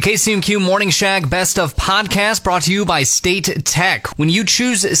KCMQ Morning Shag Best of Podcast brought to you by State Tech. When you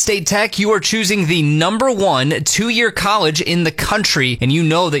choose State Tech, you are choosing the #1 2-year college in the country, and you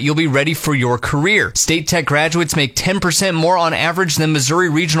know that you'll be ready for your career. State Tech graduates make 10% more on average than Missouri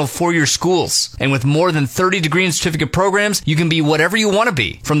regional 4-year schools. And with more than 30 degree and certificate programs, you can be whatever you want to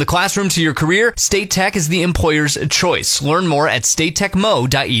be. From the classroom to your career, State Tech is the employer's choice. Learn more at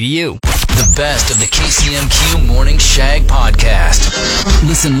statetechmo.edu. The best of the KCMQ Morning Shag podcast.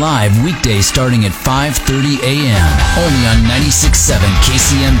 Listen live weekdays starting at 5:30 a.m. Only on 96.7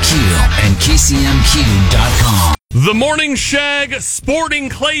 KCMQ and KCMQ.com. The Morning Shag sporting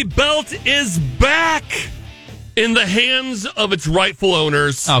clay belt is back in the hands of its rightful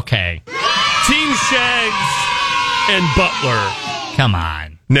owners. Okay. Team Shags and Butler. Come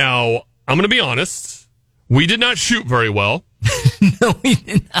on. Now, I'm going to be honest. We did not shoot very well. No, we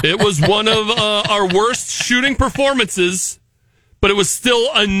did not. It was one of our worst shooting performances, but it was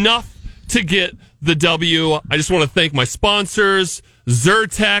still enough to get the W. I just want to thank my sponsors,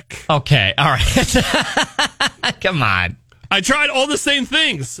 Zyrtec. Okay, all right. Come on. I tried all the same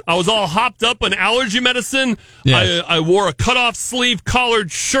things. I was all hopped up on allergy medicine. Yes. I wore a cutoff sleeve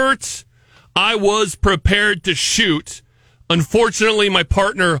collared shirt. I was prepared to shoot. Unfortunately, my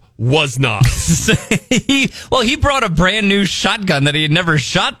partner was not. He brought a brand new shotgun that he had never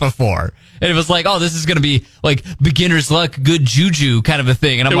shot before. And it was like, oh, this is going to be like beginner's luck, good juju kind of a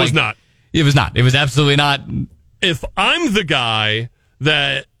thing. And I'm It like, was not. It was not. It was absolutely not. If I'm the guy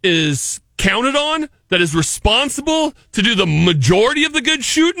that is counted on, that is responsible to do the majority of the good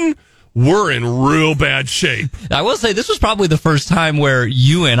shooting, we're in real bad shape. I will say this was probably the first time where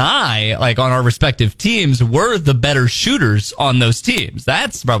you and I, like on our respective teams, were the better shooters on those teams.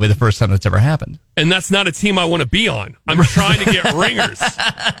 That's probably the first time that's ever happened. And that's not a team I want to be on. I'm trying to get ringers.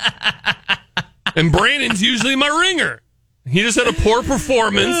 And Brandon's usually my ringer. He just had a poor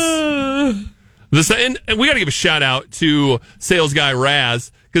performance. And we got to give a shout out to sales guy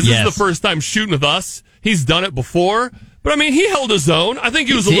Raz, because this is the first time shooting with us. He's done it before. But, I mean, he held his own. I think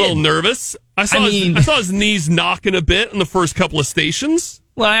he was a little nervous. I saw his knees knocking a bit in the first couple of stations.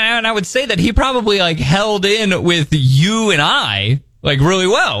 Well, and I would say that he probably, like, held in with you and I, like, really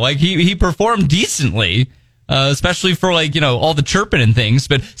well. Like, he performed decently, especially for, like, you know, all the chirping and things.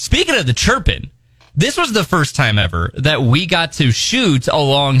 But speaking of the chirping, this was the first time ever that we got to shoot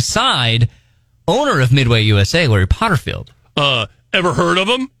alongside owner of Midway USA, Larry Potterfield. Ever heard of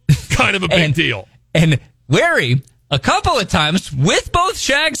him? Kind of a big deal. And Larry, a couple of times, with both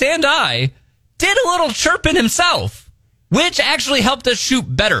Shags and I, did a little chirping himself, which actually helped us shoot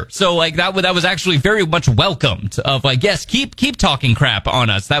better. So, like, that was actually very much welcomed. Of like, yes, keep talking crap on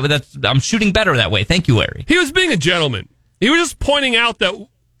us. I'm shooting better that way. Thank you, Larry. He was being a gentleman. He was just pointing out that,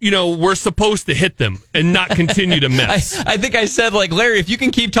 you know, we're supposed to hit them and not continue to miss. I think I said, like, Larry, if you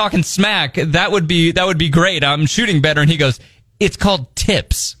can keep talking smack, that would be great. I'm shooting better. And he goes, it's called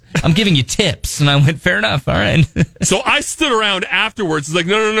tips. I'm giving you tips. And I went, fair enough. All right. So I stood around afterwards. It's like,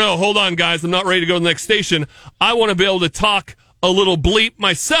 no. Hold on, guys. I'm not ready to go to the next station. I want to be able to talk a little bleep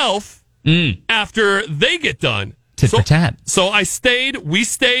myself after they get done. Tit for tat. So I stayed. We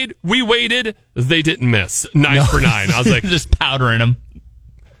waited. They didn't miss. 9 for 9. I was like, just powdering them.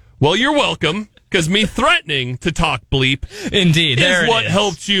 Well, you're welcome, because me threatening to talk bleep indeed is what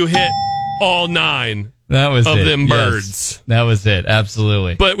helped you hit all 9 of them birds. Yes, that was it.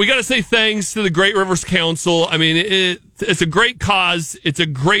 Absolutely. But we got to say thanks to the Great Rivers Council. I mean, it's a great cause. It's a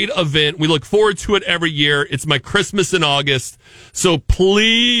great event. We look forward to it every year. It's my Christmas in August. So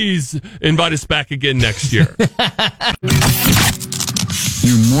please invite us back again next year.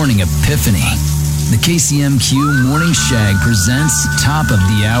 Your morning epiphany. The KCMQ Morning Shag presents Top of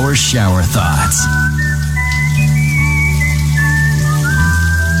the Hour Shower Thoughts.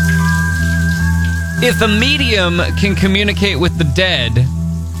 If a medium can communicate with the dead,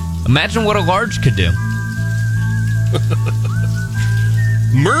 imagine what a large could do.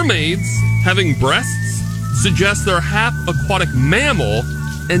 Mermaids having breasts suggests they're half aquatic mammal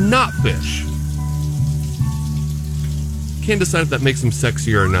and not fish. Can't decide if that makes them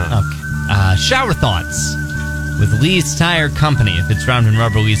sexier or not. Okay. Shower thoughts with Lee's Tire Company. If it's round and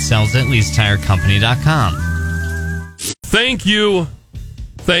rubber, Lee sells it. Lee'sTireCompany.com. Thank you.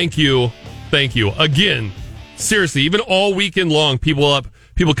 Again, seriously, even all weekend long, people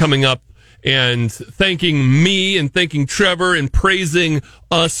coming up and thanking me and thanking Trevor and praising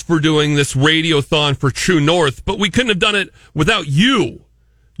us for doing this radiothon for True North. But we couldn't have done it without you.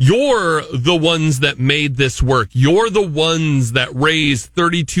 You're the ones that made this work. You're the ones that raised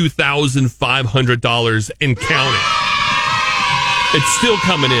 $32,500 and counting. It's still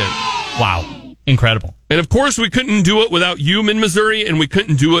coming in. Wow. Incredible. And of course, we couldn't do it without you, Mid-Missouri, and we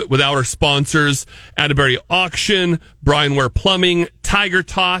couldn't do it without our sponsors, Atterbury Auction, Brian Ware Plumbing, Tiger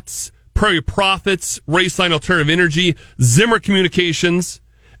Tots, Prairie Profits, Raceline Alternative Energy, Zimmer Communications,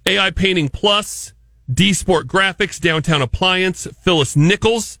 AI Painting Plus, D-Sport Graphics, Downtown Appliance, Phyllis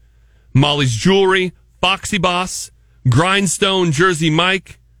Nichols, Molly's Jewelry, Foxy Boss, Grindstone, Jersey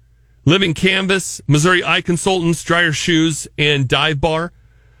Mike, Living Canvas, Missouri Eye Consultants, Dryer Shoes, and Dive Bar.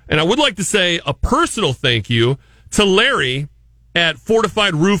 And I would like to say a personal thank you to Larry at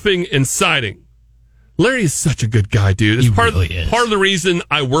Fortified Roofing and Siding. Larry is such a good guy, dude. It's part of the reason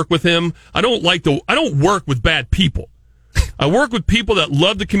I work with him. I don't work with bad people. I work with people that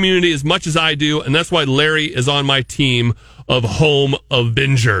love the community as much as I do, and that's why Larry is on my team of Home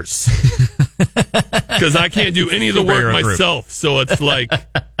Avengers. Because I can't do any of the work myself. So it's like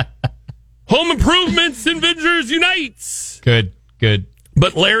Home Improvements and Avengers Unites. Good.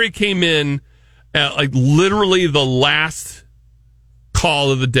 But Larry came in at like literally the last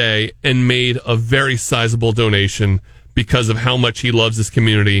call of the day and made a very sizable donation because of how much he loves this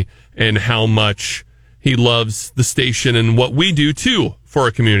community and how much he loves the station and what we do too for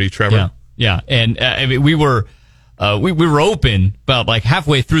our community, Trevor. Yeah. And I mean, we were open about like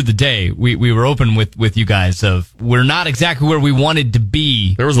halfway through the day. We were open with you guys of we're not exactly where we wanted to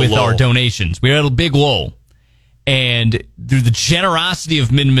be with our donations. We had a big lull. And through the generosity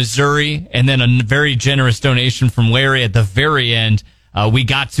of Mid-Missouri and then a very generous donation from Larry at the very end, we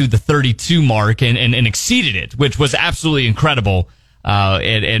got to the 32 mark and exceeded it, which was absolutely incredible.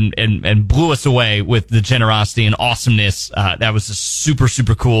 And blew us away with the generosity and awesomeness. That was super,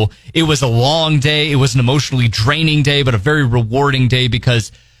 super cool. It was a long day. It was an emotionally draining day, but a very rewarding day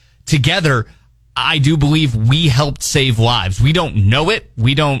because together, I do believe we helped save lives. We don't know it.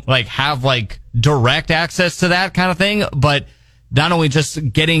 We don't have direct access to that kind of thing, but not only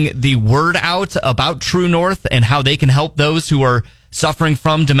just getting the word out about True North and how they can help those who are suffering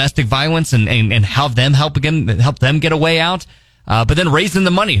from domestic violence and help them get a way out. But then raising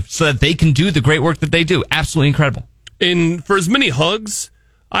the money so that they can do the great work that they do. Absolutely incredible. And for as many hugs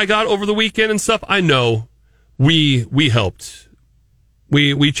I got over the weekend and stuff, I know we helped.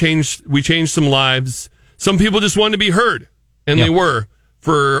 We changed some lives. Some people just wanted to be heard, and they were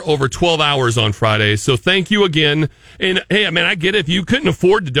for over 12 hours on Friday. So thank you again. And hey, man, I get it. If you couldn't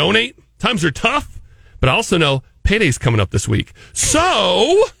afford to donate, times are tough. But I also know payday's coming up this week.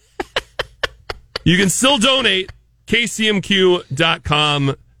 So you can still donate.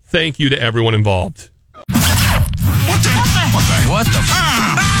 KCMQ.com. Thank you to everyone involved. What the?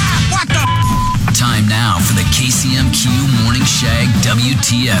 Time now for the KCMQ Morning Shag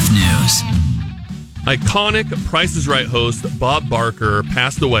WTF News. Iconic Price is Right host Bob Barker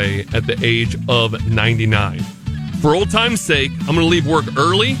passed away at the age of 99. For old time's sake, I'm going to leave work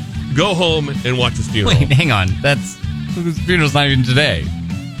early, go home, and watch his funeral. Wait, hang on. His funeral's not even today.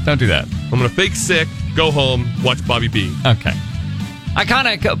 Don't do that. I'm going to fake sick, go home, watch Bobby B. Okay.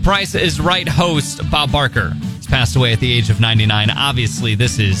 Iconic Price is Right host Bob Barker has passed away at the age of 99. Obviously,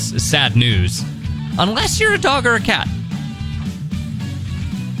 this is sad news. Unless you're a dog or a cat.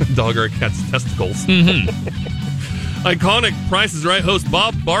 Dog or a cat's testicles. Mm-hmm. Iconic Price is Right host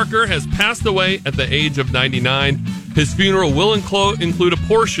Bob Barker has passed away at the age of 99. His funeral will include a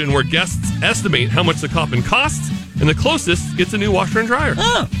portion where guests estimate how much the coffin costs, and the closest gets a new washer and dryer.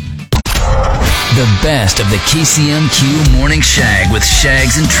 Oh. The best of the KCMQ Morning Shag with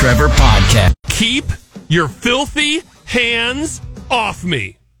Shags and Trevor podcast. Keep your filthy hands off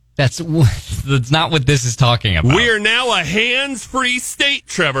me. That's not what this is talking about. We are now a hands-free state,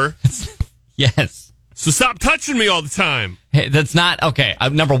 Trevor. Yes. So stop touching me all the time. Hey, that's not okay.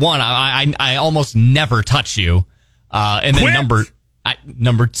 Number one, I almost never touch you. And then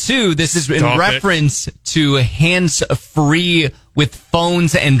number two, this is in reference to hands-free with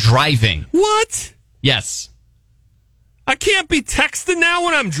phones and driving. What? Yes. I can't be texting now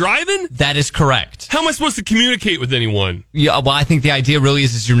when I'm driving? That is correct. How am I supposed to communicate with anyone? Yeah, well, I think the idea really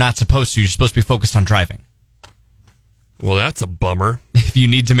is you're not supposed to. You're supposed to be focused on driving. Well, that's a bummer. If you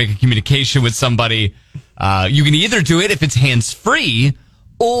need to make a communication with somebody, you can either do it if it's hands-free,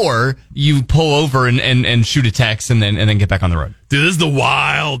 or you pull over and shoot a text and then get back on the road. Dude, this is the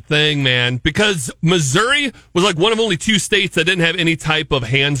wild thing, man. Because Missouri was like one of only 2 states that didn't have any type of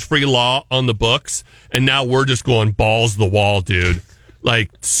hands-free law on the books. And now we're just going balls to the wall, dude.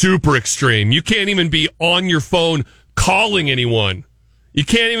 Like, super extreme. You can't even be on your phone calling anyone. You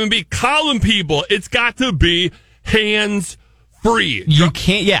can't even be calling people. It's got to be hands-free. You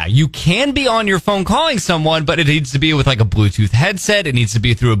can be on your phone calling someone, but it needs to be with like a Bluetooth headset. It needs to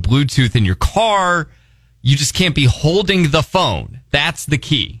be through a Bluetooth in your car. You just can't be holding the phone. That's the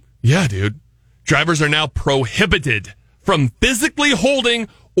key. Yeah, dude. Drivers are now prohibited from physically holding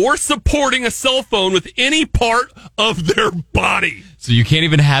or supporting a cell phone with any part of their body. So you can't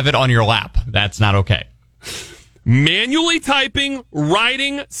even have it on your lap. That's not okay. Manually typing,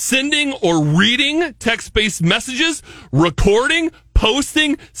 writing, sending, or reading text-based messages, recording,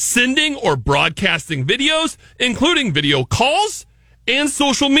 posting, sending, or broadcasting videos, including video calls and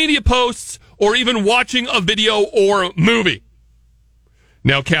social media posts, or even watching a video or movie.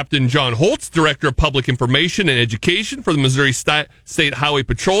 Now, Captain John Holtz, Director of Public Information and Education for the Missouri State Highway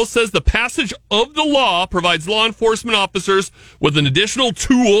Patrol, says the passage of the law provides law enforcement officers with an additional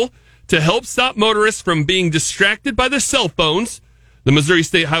tool to help stop motorists from being distracted by their cell phones. The Missouri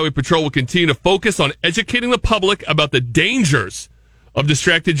State Highway Patrol will continue to focus on educating the public about the dangers of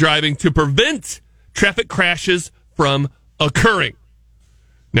distracted driving to prevent traffic crashes from occurring.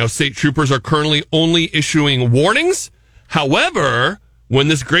 Now, state troopers are currently only issuing warnings. However, when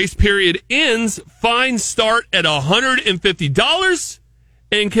this grace period ends, fines start at $150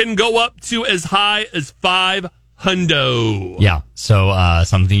 and can go up to as high as $500. Yeah, so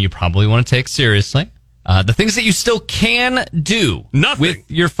something you probably want to take seriously. The things that you still can do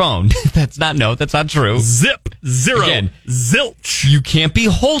with your phone. That's not true. Zip, zero, Again, zilch. You can't be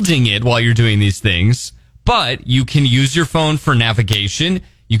holding it while you're doing these things, but you can use your phone for navigation.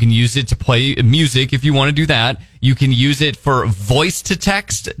 You can use it to play music if you want to do that. You can use it for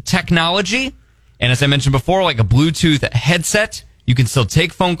voice-to-text technology. And as I mentioned before, like a Bluetooth headset, you can still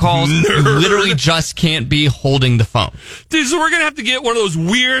take phone calls. Nerd. You literally just can't be holding the phone. Dude, so we're going to have to get one of those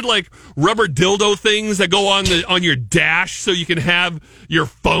weird, like, rubber dildo things that go on your dash so you can have your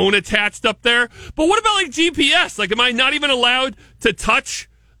phone attached up there. But what about, like, GPS? Like, am I not even allowed to touch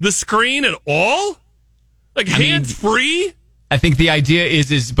the screen at all? Like, hands-free? I think the idea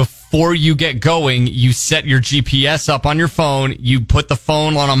is before you get going, you set your GPS up on your phone, you put the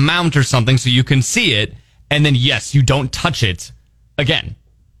phone on a mount or something so you can see it, and then, yes, you don't touch it again.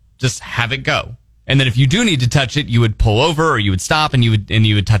 Just have it go. And then if you do need to touch it, you would pull over or you would stop and you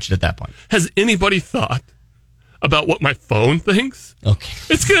would touch it at that point. Has anybody thought about what my phone thinks? Okay.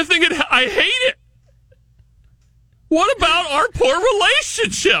 It's going to think I hate it. What about our poor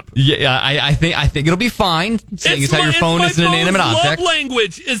relationship? Yeah, I think it'll be fine. Saying as how your phone is an inanimate object. Love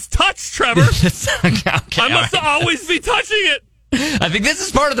language is touch, Trevor. Okay, I must always be touching it. I think this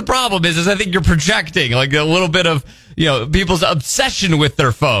is part of the problem. Is I think you're projecting like a little bit of people's obsession with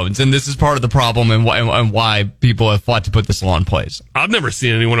their phones, and this is part of the problem and why people have fought to put this law in place. I've never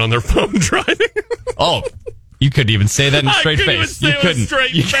seen anyone on their phone driving. Oh. You couldn't even say that in a straight face. You couldn't say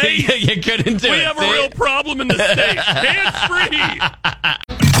it with a straight face. You couldn't do it. We have a real problem in the state. Hands-free.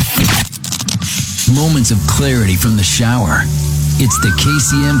 Moments of clarity from the shower. It's the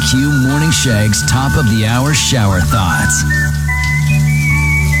KCMQ Morning Shag's top of the hour shower thoughts.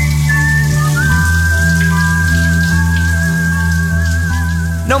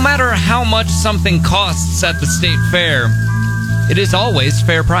 No matter how much something costs at the state fair, it is always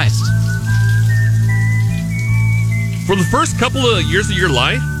fair priced. For the first couple of years of your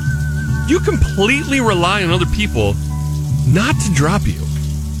life, you completely rely on other people not to drop you.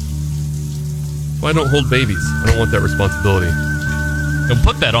 Well, I don't hold babies. I don't want that responsibility. Don't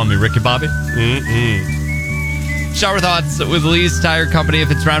put that on me, Ricky Bobby. Shower thoughts with Lee's Tire Company.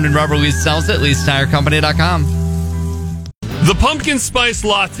 If it's round and rubber, Lee's sells it. Lee'sTireCompany.com. The pumpkin spice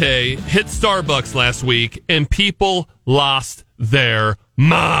latte hit Starbucks last week, and people lost their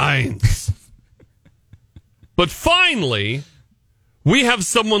minds. But finally, we have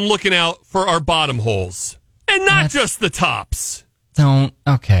someone looking out for our bottom holes. And not just the tops.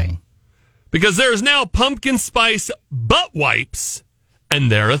 Okay. Because there's now pumpkin spice butt wipes,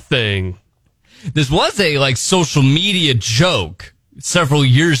 and they're a thing. This was a social media joke several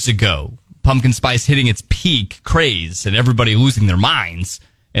years ago. Pumpkin spice hitting its peak craze and everybody losing their minds.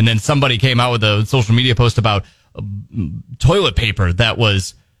 And then somebody came out with a social media post about toilet paper that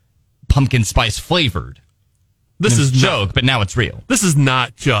was pumpkin spice flavored. This is a joke, but now it's real. This is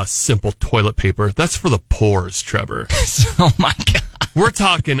not just simple toilet paper. That's for the pores, Trevor. Oh, my God. We're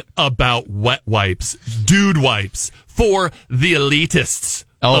talking about wet wipes, dude wipes for the elitists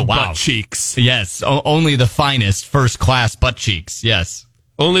of butt cheeks. Yes, only the finest first-class butt cheeks, yes.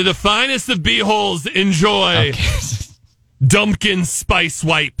 Only the finest of beeholes enjoy Dumpkin Spice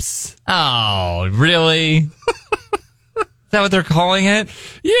Wipes. Oh, really? Is that what they're calling it?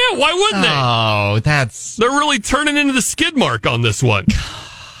 Yeah, why wouldn't they? Oh, They're really turning into the skid mark on this one.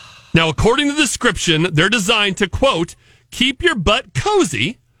 Now, according to the description, they're designed to, quote, keep your butt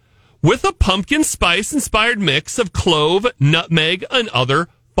cozy with a pumpkin spice-inspired mix of clove, nutmeg, and other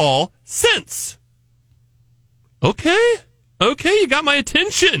fall scents. Okay. Okay, you got my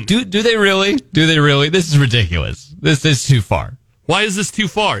attention. Do they really? Do they really? This is ridiculous. This is too far. Why is this too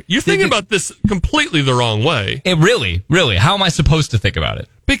far? You're thinking about this completely the wrong way. Really. How am I supposed to think about it?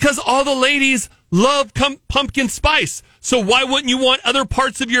 Because all the ladies love pumpkin spice. So why wouldn't you want other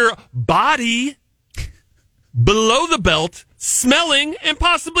parts of your body below the belt smelling and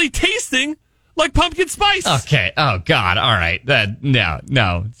possibly tasting like pumpkin spice? Okay. Oh, God. All right. No.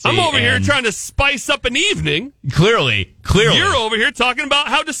 See, I'm over here trying to spice up an evening. Clearly. You're over here talking about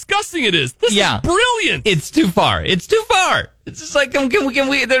how disgusting it is. This is brilliant. It's too far. It's just like,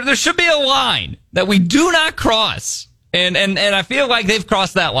 there should be a line that we do not cross. And I feel like they've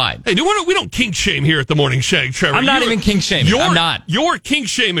crossed that line. Hey, we don't kink shame here at the Morning Shag, Trevor. I'm not even kink shaming. I'm not. Your kink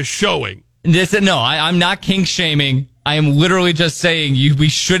shame is showing. I'm not kink shaming. I am literally just saying we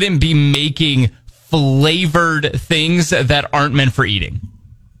shouldn't be making flavored things that aren't meant for eating.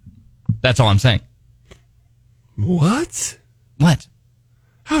 That's all I'm saying. What? What?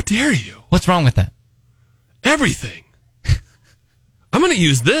 How dare you? What's wrong with that? Everything. I'm going to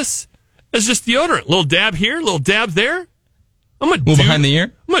use this as just deodorant. Little dab here, little dab there. I'm a dude behind the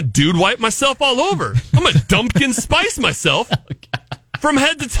ear. I'm a dude wipe myself all over. I'm a dumpkin spice myself from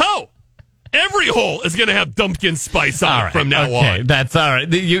head to toe. Every hole is going to have dumpkin spice on it from now on. That's all right.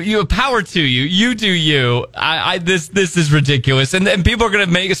 You power to you. You do you. This is ridiculous, and people are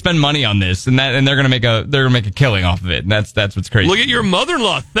going to spend money on this, and they're going to make a killing off of it, and that's what's crazy. Look at your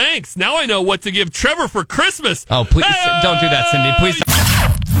mother-in-law. Thanks. Now I know what to give Trevor for Christmas. Oh, please don't do that, Cindy. Please.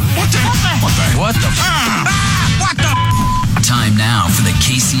 What the? Time now for the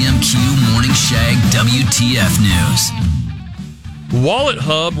KCMQ Morning Shag WTF News. Wallet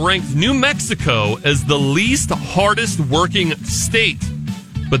Hub ranked New Mexico as the least hardest working state,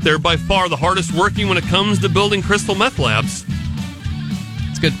 but they're by far the hardest working when it comes to building crystal meth labs.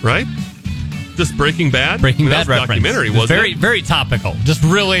 It's good, right? Just Breaking Bad. Breaking Bad reference. Documentary, wasn't very, very topical. Just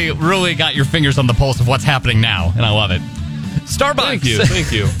really got your fingers on the pulse of what's happening now, and I love it. Starbucks.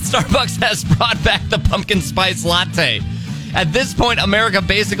 Thank you. Starbucks has brought back the pumpkin spice latte. At this point, America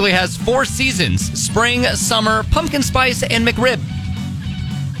basically has 4 seasons: spring, summer, pumpkin spice, and McRib.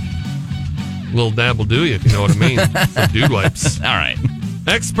 Little dab will do you, if you know what I mean. Some dude wipes. All right.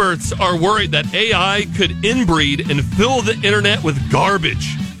 Experts are worried that AI could inbreed and fill the internet with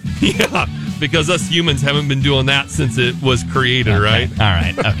garbage. Yeah, because us humans haven't been doing that since it was created, right? All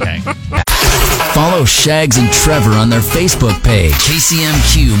right. Okay. Follow Shags and Trevor on their Facebook page,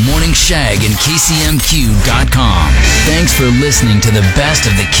 KCMQ Morning Shag and KCMQ.com. Thanks for listening to the best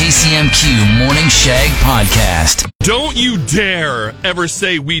of the KCMQ Morning Shag podcast. Don't you dare ever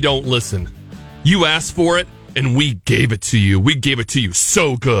say we don't listen. You asked for it, and we gave it to you. We gave it to you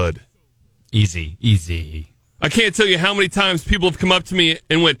so good. Easy. I can't tell you how many times people have come up to me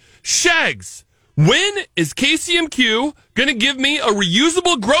and went, Shags, when is KCMQ going to give me a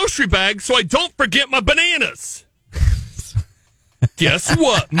reusable grocery bag so I don't forget my bananas? Guess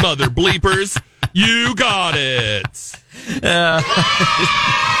what, mother bleepers? You got it. It's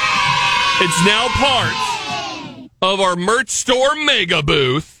now part of our merch store mega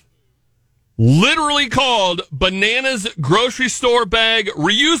booth. Literally called Bananas Grocery Store Bag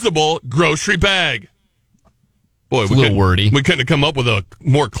Reusable Grocery Bag. Boy, it's a little wordy. We couldn't have come up with a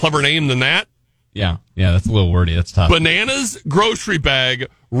more clever name than that. Yeah, that's a little wordy. That's tough. Bananas Grocery Bag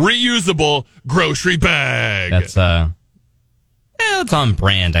Reusable Grocery Bag. That's it's on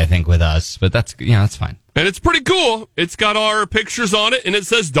brand, I think, with us, but that's fine. And it's pretty cool. It's got our pictures on it, and it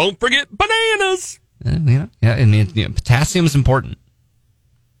says, "Don't forget bananas." And potassium is important.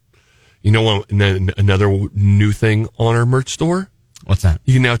 You know what? Another new thing on our merch store? What's that?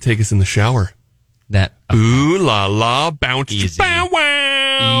 You can now take us in the shower. Ooh la la, bounce, easy. Bow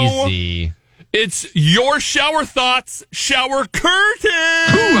wow. Easy. It's your shower thoughts, shower curtain.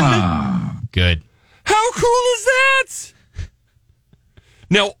 Good. How cool is that?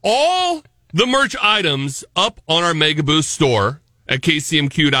 Now, all the merch items up on our Mega Boost store at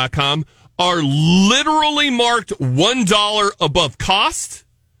KCMQ.com are literally marked $1 above cost.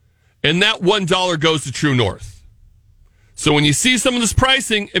 And that $1 goes to True North. So when you see some of this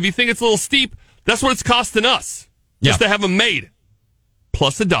pricing, if you think it's a little steep, that's what it's costing us just to have them made.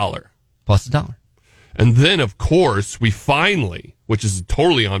 Plus $1. And then, of course, we finally, which is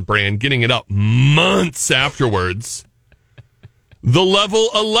totally on brand, getting it up months afterwards, the Level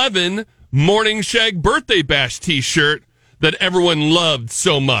 11 Morning Shag Birthday Bash t-shirt that everyone loved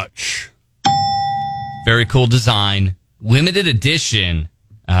so much. Very cool design. Limited edition.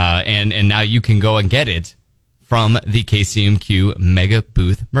 And now you can go and get it from the KCMQ Mega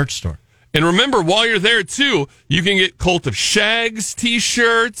Booth merch store. And remember, while you're there, too, you can get Cult of Shags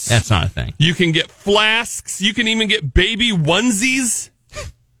t-shirts. That's not a thing. You can get flasks. You can even get baby onesies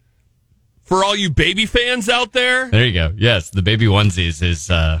for all you baby fans out there. There you go. Yes, the baby onesies is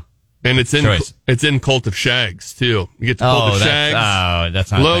and it's in Cult of Shags, too. You get the Cult of Shags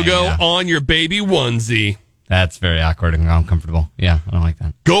that's not logo on your baby onesie. That's very awkward and uncomfortable. Yeah, I don't like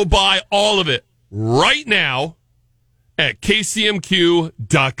that. Go buy all of it right now at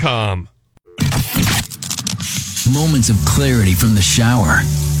KCMQ.com. Moments of clarity from the shower.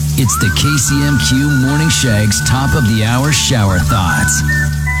 It's the KCMQ Morning Shag's top of the hour shower thoughts.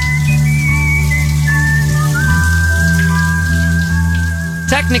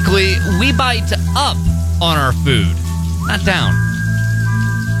 Technically, we bite up on our food, not down.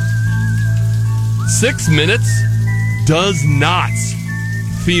 6 minutes does not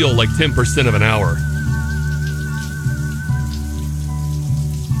feel like 10% of an hour.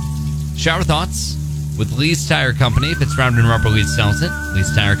 Shower thoughts with Lee's Tire Company. If it's round and rubber, Lee sells it.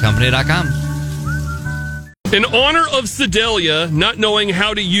 Lee'sTireCompany.com. In honor of Sedalia not knowing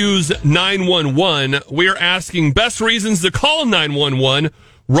how to use 911, we are asking best reasons to call 911.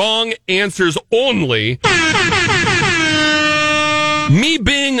 Wrong answers only. Me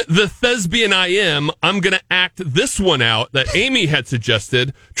being the thespian I am, I'm going to act this one out that Amy had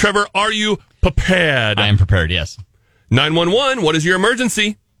suggested. Trevor, are you prepared? I am prepared, yes. 911, what is your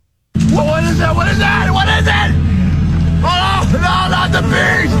emergency? What is that? What is that? What is it? Oh, no, not the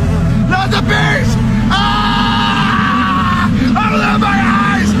bees! Not the bees! Ah! Open up my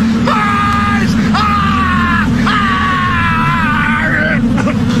eyes! Eyes! Ah!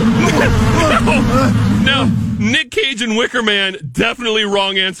 Now, Nick Cage and Wicker Man, definitely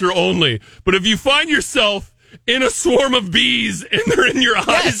wrong answer only. But if you find yourself in a swarm of bees and they're in your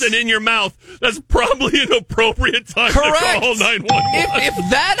eyes and in your mouth, that's probably an appropriate time to call 911. If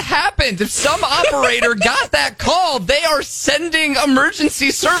that happened, if some operator got that call, they are sending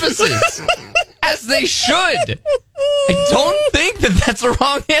emergency services, as they should. I don't think that that's a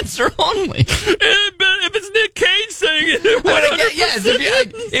wrong answer only. If it's Nick Cage saying it, yes.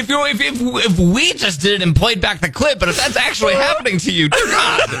 If we just did it and played back the clip, but if that's actually happening to you, dear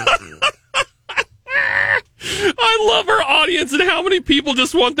God. I love our audience and how many people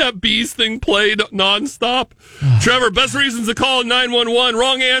just want that bees thing played nonstop. Trevor, best reasons to call 911.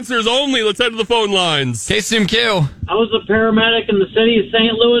 Wrong answers only. Let's head to the phone lines. KCMQ. I was a paramedic in the city of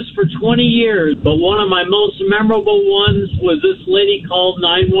St. Louis for 20 years, but one of my most memorable ones was this lady called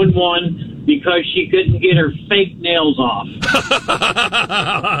 911 because she couldn't get her fake nails off.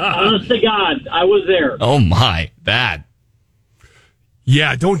 Honest to God, I was there. Oh, my. Bad.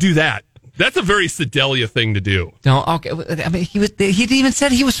 Yeah, don't do that. That's a very Sedalia thing to do. No, okay. I mean, he even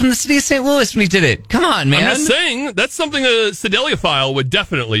said he was from the city of St. Louis when he did it. Come on, man. I'm just saying, that's something a Sedalia file would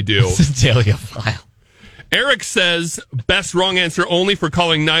definitely do. Sedalia file. Eric says, best wrong answer only for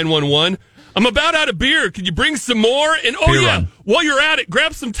calling 911. I'm about out of beer. Can you bring some more? And Beer run. while you're at it,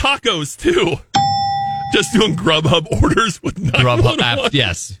 grab some tacos, too. Just doing Grubhub orders with 911.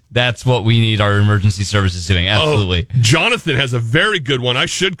 Yes, that's what we need our emergency services doing. Absolutely. Oh, Jonathan has a very good one. I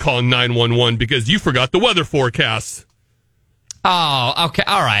should call 911 because you forgot the weather forecast. Oh, okay.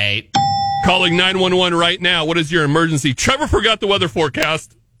 All right. Calling 911 right now. What is your emergency? Trevor forgot the weather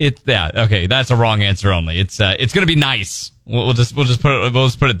forecast. It's that. Okay, that's a wrong answer only. It's going to be nice. We'll just put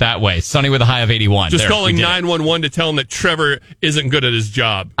it that way. Sunny with a high of 81. Just calling 911 to tell him that Trevor isn't good at his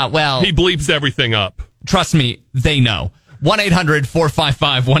job. Well, he bleeps everything up. Trust me, they know.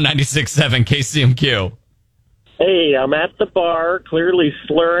 1-800-455-1967 KCMQ. Hey, I'm at the bar, clearly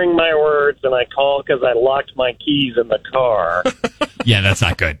slurring my words, and I call because I locked my keys in the car. Yeah, that's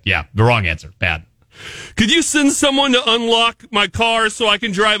not good. Yeah, the wrong answer. Bad. Could you send someone to unlock my car so I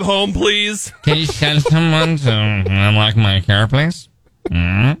can drive home, please? Can you send someone to unlock my car, please?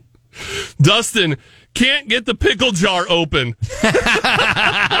 Mm-hmm. Dustin, can't get the pickle jar open.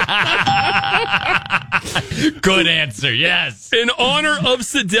 Good answer, yes. In honor of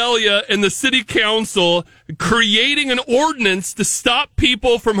Sedalia and the city council creating an ordinance to stop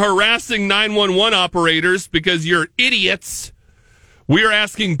people from harassing 911 operators because you're idiots, we are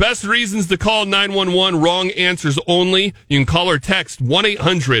asking best reasons to call 911, wrong answers only. You can call or text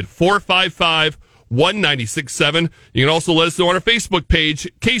 1-800-455-1967. You can also let us know on our Facebook page,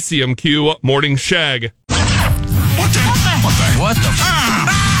 KCMQ Morning Shag. What the?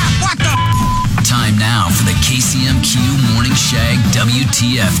 Time now for the KCMQ Morning Shag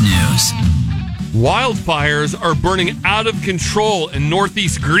WTF News. Wildfires are burning out of control in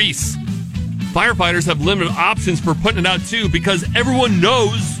northeast Greece. Firefighters have limited options for putting it out, too, because everyone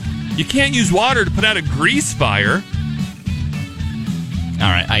knows you can't use water to put out a grease fire. All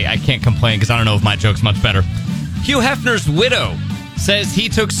right, I can't complain because I don't know if my joke's much better. Hugh Hefner's widow says he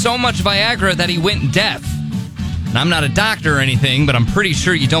took so much Viagra that he went deaf. And I'm not a doctor or anything, but I'm pretty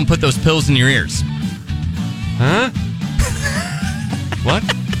sure you don't put those pills in your ears. Huh? What?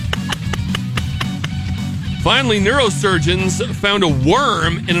 Finally, neurosurgeons found a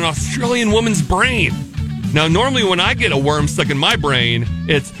worm in an Australian woman's brain. Now, normally when I get a worm stuck in my brain,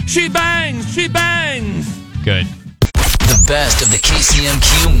 it's, she bangs, she bangs. Good. The best of the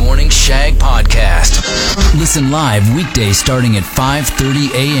KCMQ Morning Shag podcast. Listen live weekdays starting at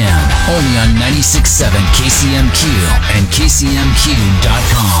 5:30 a.m. Only on 96.7 KCMQ and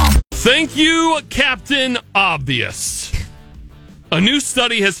KCMQ.com. Thank you, Captain Obvious. A new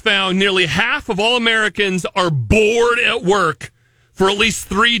study has found nearly half of all Americans are bored at work for at least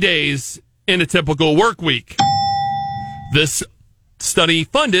 3 days in a typical work week. This study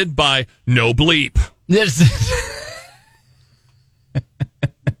funded by No Bleep.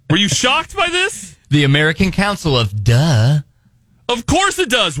 Were you shocked by this? The American Council of Duh. Of course it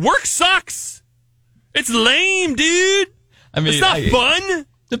does. Work sucks. It's lame, dude. I mean, it's not fun.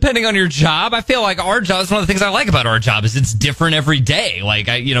 Depending on your job, I feel like our job is one of the things I like about our job is it's different every day. Like,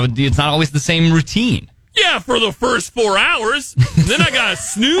 it's not always the same routine. Yeah, for the first 4 hours. Then I got a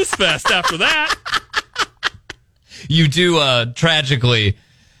snooze fest after that. You do tragically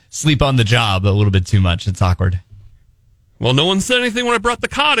sleep on the job a little bit too much. It's awkward. Well, no one said anything when I brought the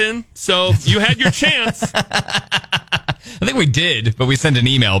cot in, so you had your chance. I think we did, but we sent an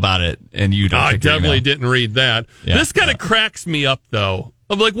email about it, and you don't. I definitely didn't read that. Yeah, this kind of cracks me up, though.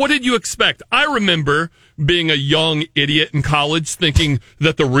 Of like, what did you expect? I remember being a young idiot in college thinking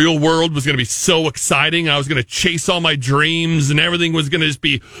that the real world was going to be so exciting. I was going to chase all my dreams and everything was going to just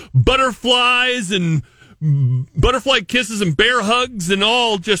be butterflies and butterfly kisses and bear hugs and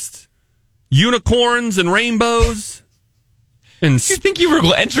all just unicorns and rainbows. And you think you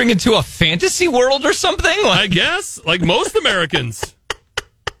were entering into a fantasy world or something? I guess, like most Americans.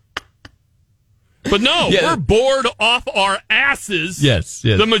 But no, we're bored off our asses yes.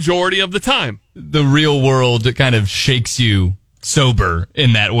 the majority of the time. The real world kind of shakes you sober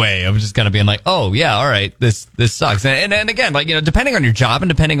in that way of just kind of being like, oh, yeah, all right, this sucks. And again, like, depending on your job and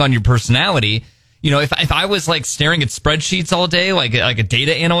depending on your personality, if I was like staring at spreadsheets all day, like a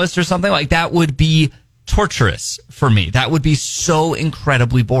data analyst or something, like that would be torturous for me. That would be so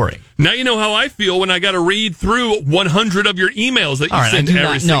incredibly boring. Now you know how I feel when I got to read through 100 of your emails that you send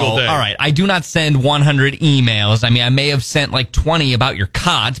every single day. All right, I do not send 100 emails. I mean, I may have sent like 20 about your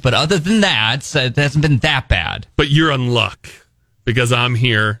cot, but other than that, it hasn't been that bad. But you're in luck because I'm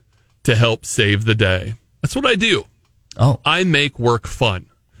here to help save the day. That's what I do. Oh. I make work fun.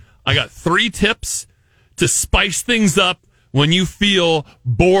 I got 3 tips to spice things up when you feel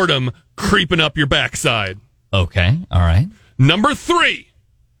boredom creeping up your backside. Okay, all right. Number 3,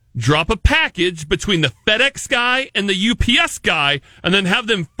 drop a package between the FedEx guy and the UPS guy and then have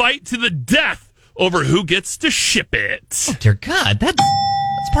them fight to the death over who gets to ship it. Oh, dear God, that's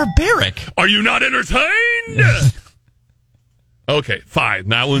barbaric. Are you not entertained? Okay, fine.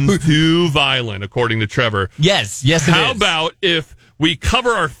 That one's too violent, according to Trevor. Yes, it is. How about if we cover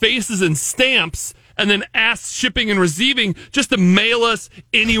our faces in stamps and then ask shipping and receiving just to mail us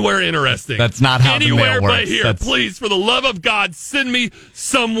anywhere interesting? That's not how the mail works. Anywhere but here. Please, for the love of God, send me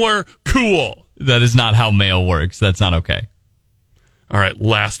somewhere cool. That is not how mail works. That's not okay. All right,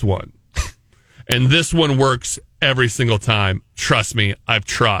 last one. And this one works every single time. Trust me, I've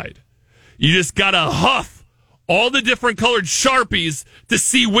tried. You just got to huff all the different colored Sharpies to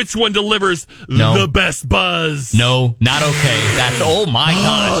see which one delivers the best buzz. No, not okay. That's, oh my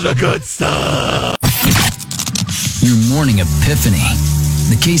gosh. The good stuff. Your morning epiphany.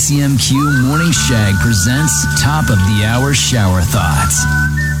 The KCMQ Morning Shag presents Top of the Hour Shower Thoughts.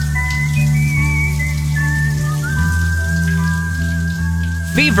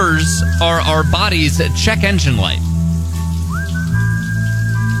 Fevers are our body's check engine light.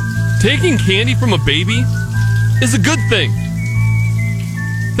 Taking candy from a baby is a good thing.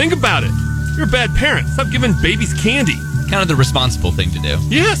 Think about it. You're a bad parent. Stop giving babies candy. Kind of the responsible thing to do.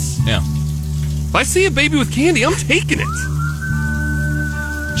 Yes. Yeah. If I see a baby with candy, I'm taking it.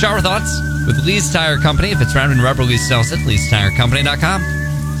 Shower thoughts with Lee's Tire Company. If it's round and rubber, Lee sells it. Lee'sTireCompany.com.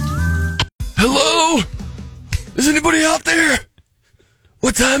 Hello? Is anybody out there?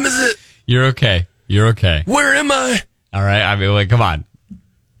 What time is it? You're okay. You're okay. Where am I? All right. I mean, like, come on.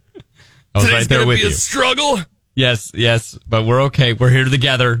 I was Today's right there gonna with be you. A struggle. Yes, but we're okay. We're here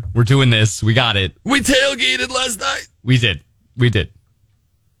together. We're doing this. We got it. We tailgated last night. We did. We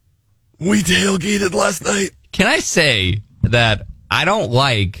tailgated last night. Can I say that I don't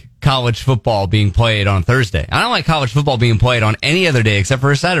like college football being played on Thursday. I don't like college football being played on any other day except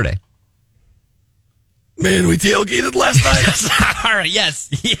for a Saturday. Man, we tailgated last night. All right,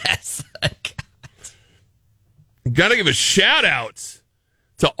 yes. Gotta give a shout out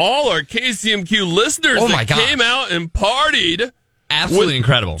to all our KCMQ listeners that came out and partied. Absolutely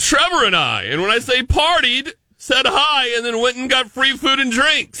incredible. Trevor and I. And when I say partied, said hi, and then went and got free food and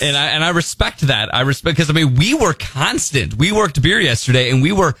drinks. And I respect that. Because, we were constant. We worked beer yesterday, and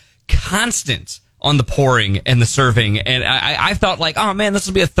we were constant on the pouring and the serving. And I thought, like, oh, man, this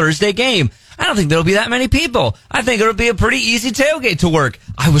will be a Thursday game. I don't think there'll be that many people. I think it'll be a pretty easy tailgate to work.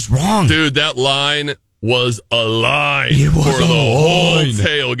 I was wrong. Dude, that line was a line for the whole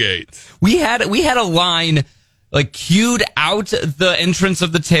tailgate. We had a line, like, queued out the entrance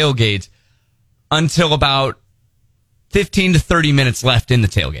of the tailgate until about 15 to 30 minutes left in the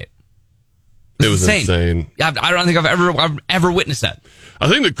tailgate. It was insane. I don't think I've ever witnessed that. I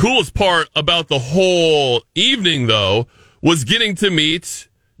think the coolest part about the whole evening, though, was getting to meet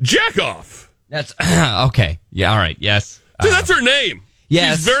Jackoff. That's okay. Yeah, all right. Yes. Dude, that's her name.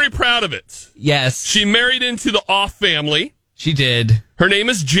 Yes. She's very proud of it. Yes. She married into the Off family. She did. Her name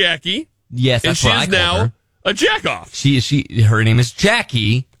is Jackie. Yes, that's what I call now her. A Jackoff. Her name is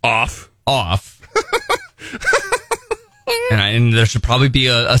Jackie. Off. And there should probably be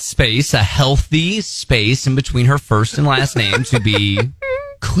a space, a healthy space in between her first and last name to be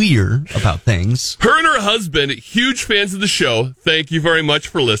clear about things. Her and her husband, huge fans of the show. Thank you very much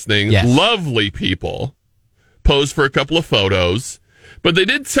for listening. Yes. Lovely people. Posed for a couple of photos. But they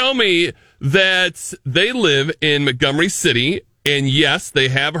did tell me that they live in Montgomery City. And yes, they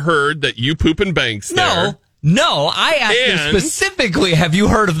have heard that you poop in banks there. No, I asked him specifically, have you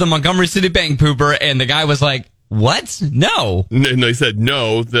heard of the Montgomery City bank pooper? And the guy was like, what? No. And they said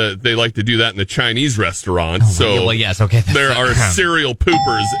no, that they like to do that in the Chinese restaurant. Yes, okay. There are serial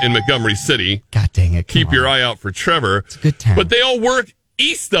poopers in Montgomery City. God dang it. Keep your eye out for Trevor. It's a good town. But they all work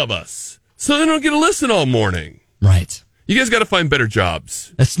east of us, so they don't get to listen all morning. Right. You guys got to find better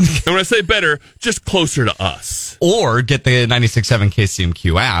jobs. And when I say better, just closer to us. Or get the 96.7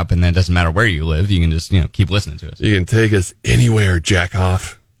 KCMQ app, and then it doesn't matter where you live. You can just, keep listening to us. You can take us anywhere,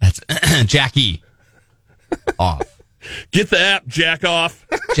 Jackoff. That's Jackie. Off. Get the app, Jackoff.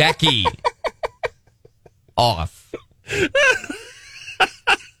 Jackie. Off.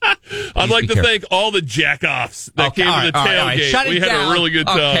 I'd like to thank all the Jackoffs that came to the tailgate. Shut it we had down. a really good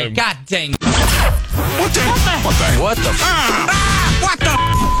time. Okay, God dang. What the?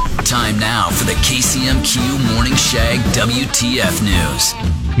 Time now for the KCMQ Morning Shag WTF News.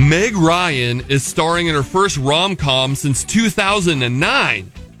 Meg Ryan is starring in her first rom-com since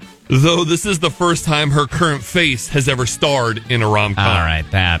 2009. Though this is the first time her current face has ever starred in a rom-com. All right,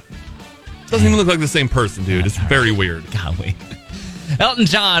 that doesn't even look like the same person, dude. It's very weird. Golly. Elton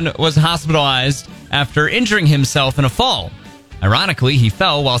John was hospitalized after injuring himself in a fall. Ironically, he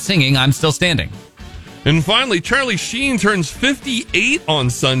fell while singing I'm Still Standing. And finally, Charlie Sheen turns 58 on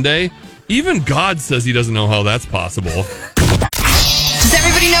Sunday. Even God says he doesn't know how that's possible. Does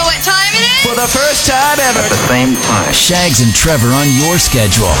everybody know what time it is? For the first time ever. At the same time. Shags and Trevor on your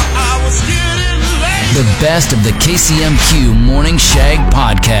schedule. I was getting late. The best of the KCMQ Morning Shag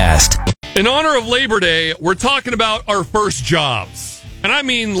podcast. In honor of Labor Day, we're talking about our first jobs. And I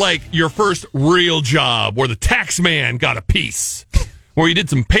mean like your first real job where the tax man got a piece. Where you did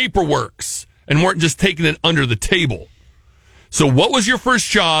some paperworks and weren't just taking it under the table. So what was your first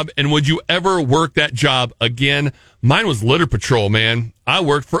job, and would you ever work that job again? Mine was litter patrol, man. I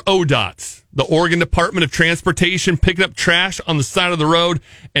worked for ODOT, the Oregon Department of Transportation, picking up trash on the side of the road,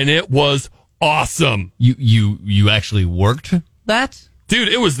 and it was awesome. You actually worked that? Dude,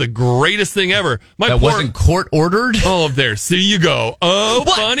 it was the greatest thing ever. Wasn't court ordered? Oh, there. See you go. Oh,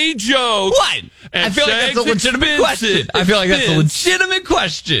 what? Funny joke. What? I feel like that's a legitimate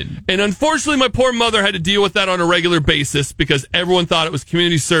question. And unfortunately, my poor mother had to deal with that on a regular basis because everyone thought it was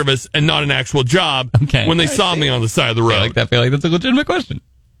community service and not an actual job when they saw me on the side of the road. I feel like that's a legitimate question.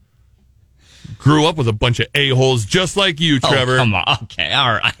 Grew up with a bunch of a-holes just like you, Trevor. Oh, come on. Okay,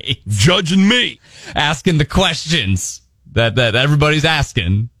 all right. Judging me. Asking the questions that everybody's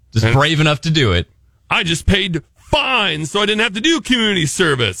asking. Just brave enough to do it. I just paid fines so I didn't have to do community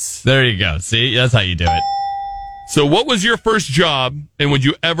service. There you go. See, that's how you do it. So what was your first job, and would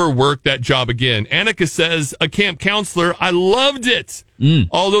you ever work that job again? Annika says, a camp counselor. I loved it.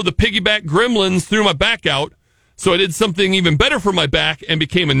 Although the piggyback gremlins threw my back out, so I did something even better for my back and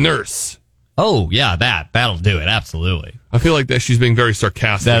became a nurse. Oh, yeah, that'll do it. Absolutely. I feel like that she's being very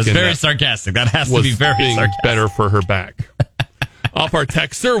sarcastic. That was very sarcastic. That has to be very sarcastic. Better for her back. Off our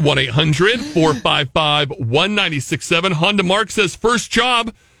texter, 1-800-455-1967. Honda Mark says, first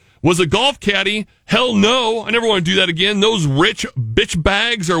job Was a golf caddy. Hell no. I never want to do that again. Those rich bitch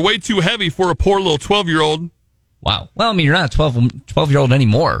bags are way too heavy for a poor little 12-year-old. Wow. Well, I mean, you're not a 12-year-old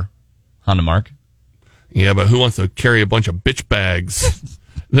anymore, Honda Mark. Yeah, but who wants to carry a bunch of bitch bags?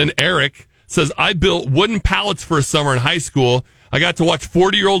 Then Eric says, I built wooden pallets for a summer in high school. I got to watch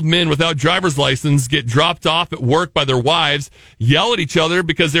 40-year-old men without driver's license get dropped off at work by their wives, yell at each other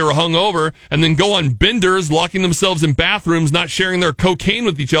because they were hungover, and then go on benders, locking themselves in bathrooms, not sharing their cocaine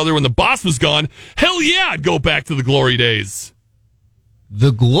with each other when the boss was gone. Hell yeah, I'd go back to the glory days.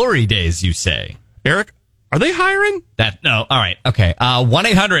 The glory days, you say? Eric, are they hiring? No. All right. Okay.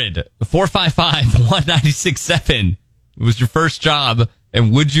 1-800-455-1967 was your first job,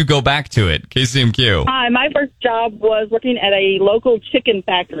 and would you go back to it? KCMQ. Hi, my first job was working at a local chicken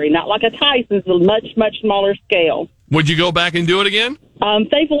factory, not like a Tyson's, a much, much smaller scale. Would you go back and do it again?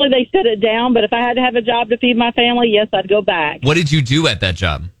 Thankfully, they shut it down, but if I had to have a job to feed my family, yes, I'd go back. What did you do at that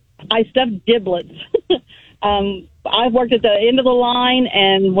job? I stuffed giblets. I worked at the end of the line,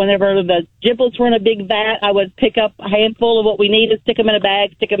 and whenever the giblets were in a big vat, I would pick up a handful of what we needed, stick them in a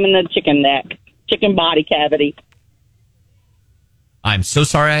bag, stick them in the chicken neck, chicken body cavity. I'm so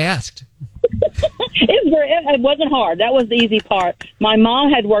sorry I asked. It wasn't hard. That was the easy part. My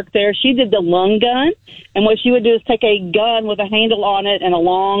mom had worked there. She did the lung gun, and what she would do is take a gun with a handle on it and a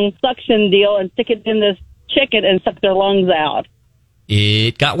long suction deal and stick it in this chicken and suck their lungs out.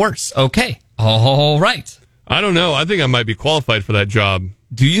 It got worse. Okay. All right. I don't know. I think I might be qualified for that job.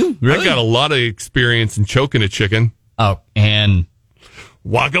 Do you? Really? I've got a lot of experience in choking a chicken. Oh, and...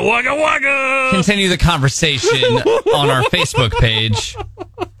 Waka, waka, waka! Continue the conversation on our Facebook page,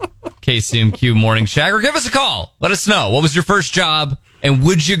 KCMQ Morning Shag, or give us a call. Let us know. What was your first job, and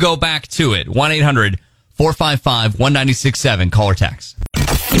would you go back to it? 1-800-455-1967. Call or text.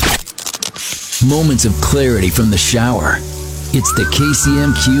 Moments of clarity from the shower. It's the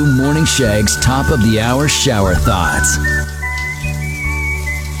KCMQ Morning Shag's top of the hour shower thoughts.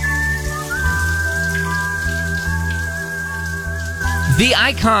 The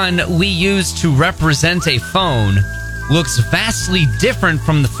icon we use to represent a phone looks vastly different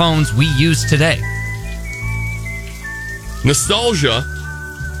from the phones we use today. Nostalgia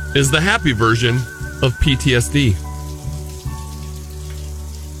is the happy version of PTSD.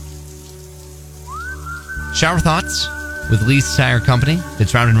 Shower thoughts with Lee's Tire Company.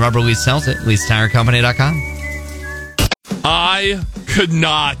 It's round and rubber. Lee sells it. Lee'sTireCompany.com. I could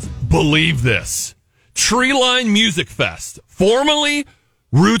not believe this. Treeline Music Fest, formerly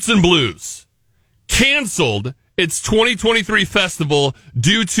Roots and Blues, canceled its 2023 festival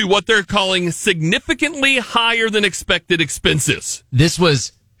due to what they're calling significantly higher than expected expenses. This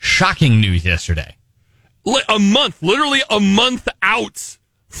was shocking news yesterday. Literally a month out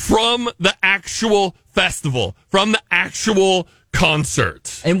from the actual festival, from the actual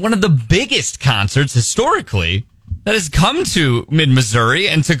concert. And one of the biggest concerts historically that has come to mid-Missouri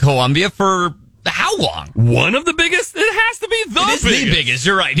and to Columbia for how long? One of the biggest? It has to be the biggest. It is the biggest.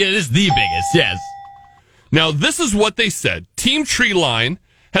 You're right. It is the biggest. Yes. Now, this is what they said. Team Treeline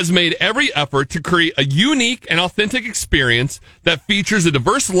has made every effort to create a unique and authentic experience that features a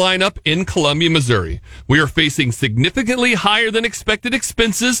diverse lineup in Columbia, Missouri. We are facing significantly higher than expected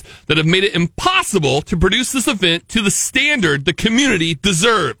expenses that have made it impossible to produce this event to the standard the community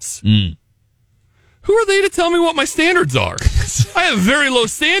deserves. Who are they to tell me what my standards are? I have very low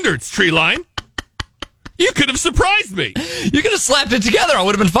standards, Treeline. You could have surprised me. You could have slapped it together. I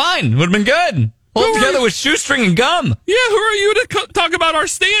would have been fine. Would have been good. Hold it together with shoestring and gum. Yeah, who are you to talk about our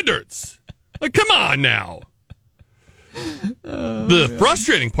standards? Like, come on now. The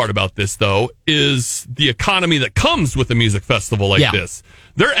frustrating part about this, though, is the economy that comes with a music festival like this.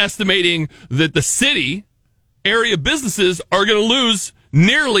 They're estimating that the city area businesses are going to lose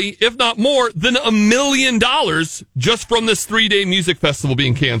nearly, if not more, than $1 million just from this 3-day music festival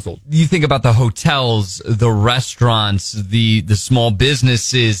being canceled. You think about the hotels, the restaurants, the small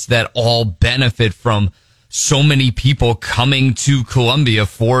businesses that all benefit from so many people coming to Columbia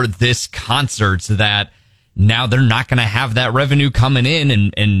for this concert that now they're not going to have that revenue coming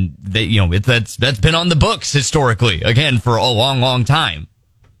in, and they, that's been on the books historically, again, for a long, long time.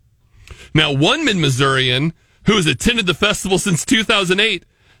 Now, one mid-Missourian who has attended the festival since 2008,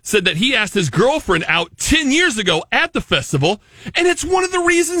 said that he asked his girlfriend out 10 years ago at the festival, and it's one of the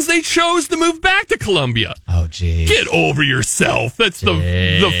reasons they chose to move back to Columbia. Oh, geez. Get over yourself. That's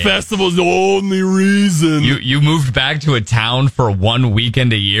the festival's only reason. You moved back to a town for 1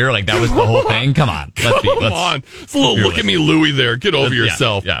 weekend a year? Like, that was the whole thing? Come on. Come on. It's a little look at me Louie there. Get over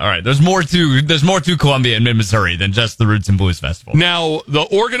yourself. Yeah, all right. There's more to Columbia and mid-Missouri than just the Roots and Blues Festival. Now, the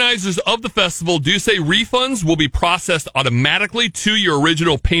organizers of the festival do say refunds will be processed automatically to your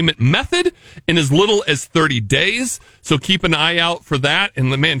original payment method in as little as 30 days. So keep an eye out for that.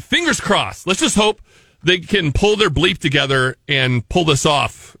 And man, fingers crossed. Let's just hope they can pull their bleep together and pull this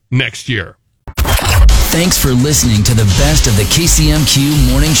off next year. Thanks for listening to the best of the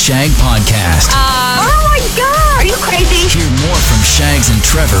KCMQ Morning Shag podcast. Oh my God! Are you crazy? Hear more from Shags and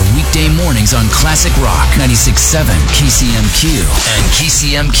Trevor weekday mornings on Classic Rock 96.7 KCMQ and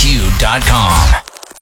KCMQ.com.